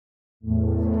Hey,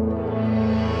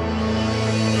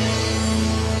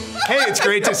 it's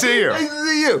great to see you. Nice to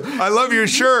see you. I love your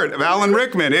shirt of Alan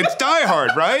Rickman. It's Die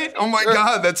Hard, right? Oh my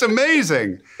God, that's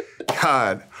amazing.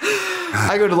 God.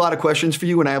 I got a lot of questions for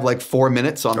you, and I have like 4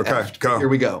 minutes on Okay, go. Here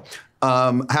we go.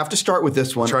 I have to start with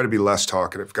this one. Try to be less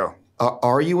talkative. Go.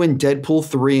 Are you in Deadpool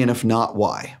 3, and if not,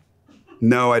 why?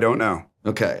 No, I don't know.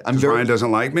 Okay. Ryan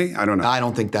doesn't like me? I don't know. I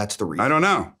don't think that's the reason. I don't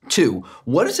know. 2,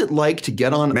 what is it like to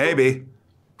get on... Maybe.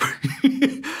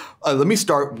 Let me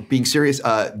start being serious.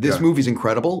 This movie's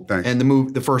incredible, Thanks. and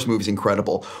the first movie's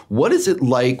incredible. What is it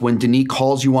like when Denis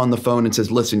calls you on the phone and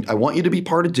says, listen, I want you to be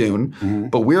part of Dune,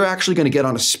 but we're actually going to get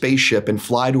on a spaceship and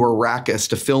fly to Arrakis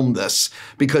to film this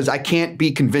because I can't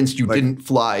be convinced you didn't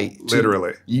fly to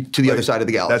the other side of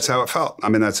the galaxy. That's how it felt. I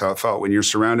mean, that's how it felt. When you're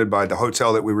surrounded by the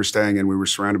hotel that we were staying in, we were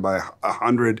surrounded by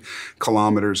 100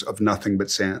 kilometers of nothing but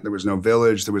sand. There was no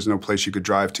village. There was no place you could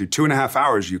drive to. 2.5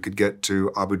 hours you could get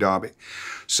to Abu Dhabi.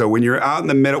 So when you're out in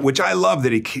the middle, which I love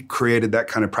that he created that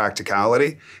kind of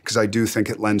practicality, because I do think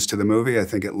it lends to the movie. I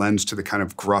think it lends to the kind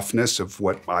of gruffness of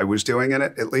what I was doing in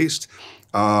it, at least.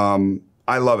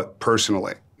 I love it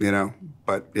personally, you know.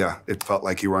 But yeah, it felt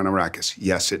like you were on Arrakis.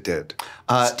 Yes, it did,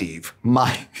 Steve.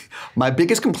 My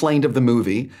biggest complaint of the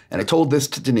movie, and I told this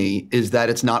to Denis, is that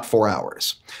it's not 4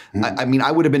 hours. I mean,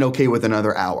 I would have been okay with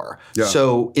another hour. Yeah.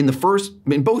 So in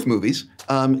both movies,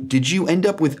 did you end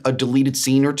up with a deleted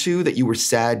scene or two that you were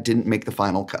sad didn't make the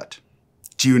final cut?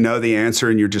 Do you know the answer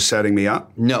and you're just setting me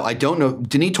up? No, I don't know.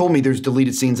 Denis told me there's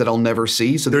deleted scenes that I'll never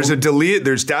see. So there's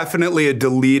definitely a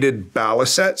deleted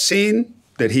Balisette scene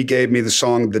that he gave me the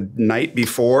song the night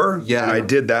before. Yeah. And I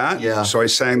did that. Yeah. So I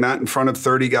sang that in front of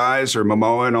 30 guys or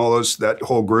Momoa and all that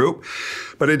whole group.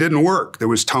 But it didn't work. There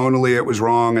was tonally, it was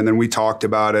wrong. And then we talked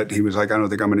about it. He was like, I don't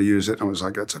think I'm going to use it. And I was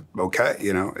like, that's okay,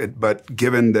 you know. But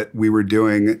given that we were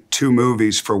doing 2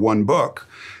 movies for 1 book,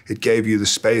 it gave you the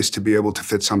space to be able to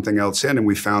fit something else in. And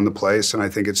we found the place. And I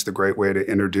think it's the great way to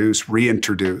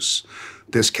reintroduce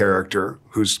this character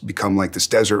who's become like this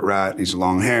desert rat. He's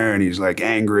long hair and he's like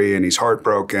angry and he's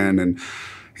heartbroken and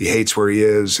he hates where he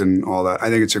is and all that. I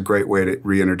think it's a great way to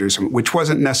reintroduce him, which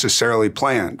wasn't necessarily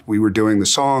planned. We were doing the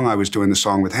song, I was doing the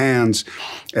song with Hans,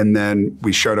 and then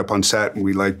we showed up on set and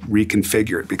we like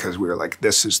reconfigured because we were like,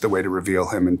 this is the way to reveal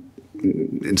him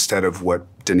instead of what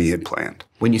Denis had planned.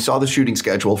 When you saw the shooting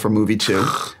schedule for movie 2,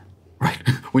 right.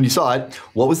 When you saw it,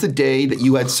 what was the day that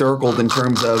you had circled in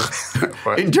terms of,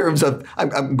 I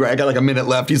got like a minute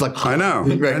left. He's like, I know,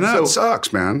 right. I know, so, it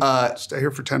sucks, man. Stay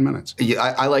here for 10 minutes. Yeah,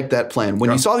 I like that plan.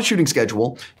 When you saw the shooting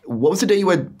schedule, what was the day you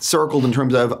had circled in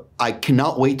terms of, I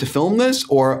cannot wait to film this,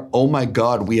 or, oh my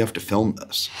God, we have to film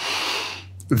this?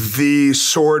 The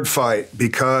sword fight,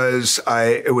 because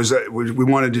we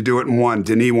wanted to do it in 1.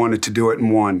 Denis wanted to do it in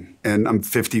 1, and I'm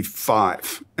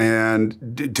 55.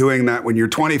 And doing that when you're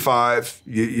 25,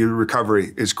 your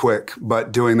recovery is quick.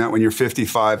 But doing that when you're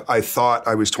 55, I thought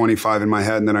I was 25 in my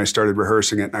head, and then I started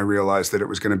rehearsing it, and I realized that it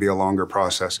was going to be a longer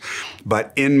process.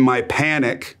 But in my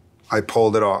panic, I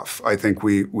pulled it off. I think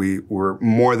we were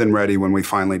more than ready when we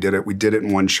finally did it. We did it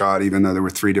in 1 shot, even though there were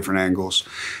 3 different angles.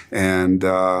 And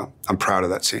I'm proud of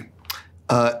that scene.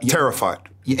 Terrified.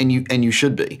 And you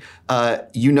should be.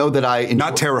 You know that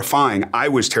Not terrifying. I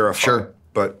was terrified. Sure.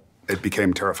 But it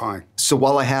became terrifying. So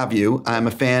while I have you, I'm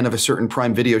a fan of a certain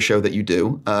Prime Video show that you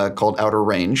do called Outer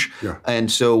Range. Yeah.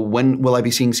 And so when will I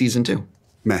be seeing season 2?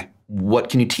 May. What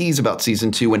can you tease about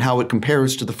season 2 and how it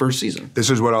compares to the first season? This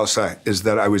is what I'll say, is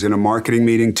that I was in a marketing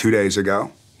meeting 2 days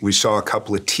ago. We saw a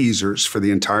couple of teasers for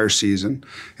the entire season,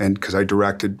 and because I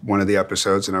directed one of the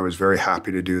episodes, and I was very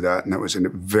happy to do that, and that was a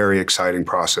very exciting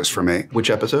process for me. Which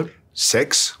episode?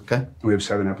 6. Okay. We have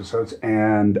 7 episodes,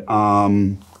 and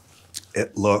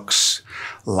it looks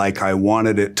like I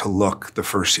wanted it to look the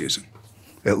first season.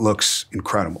 It looks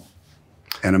incredible.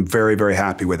 And I'm very, very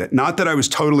happy with it. Not that I was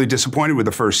totally disappointed with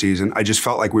the first season. I just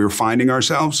felt like we were finding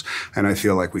ourselves, and I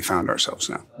feel like we found ourselves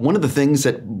now. One of the things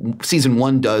that season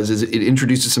 1 does is it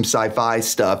introduces some sci-fi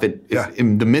stuff,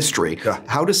 in the mystery. Yeah.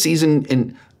 How does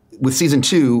with season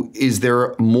 2, is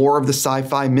there more of the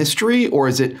sci-fi mystery, or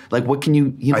is it like what can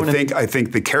you know? I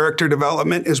think the character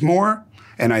development is more.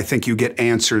 And I think you get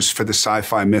answers for the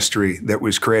sci-fi mystery that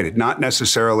was created. Not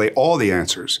necessarily all the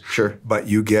answers, sure, but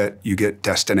you get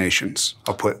destinations.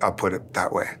 I'll put it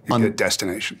that way. You get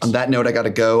destinations. On that note, I got to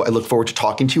go. I look forward to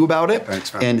talking to you about it.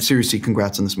 Thanks, man. And seriously,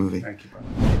 congrats on this movie. Thank you,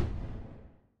 brother.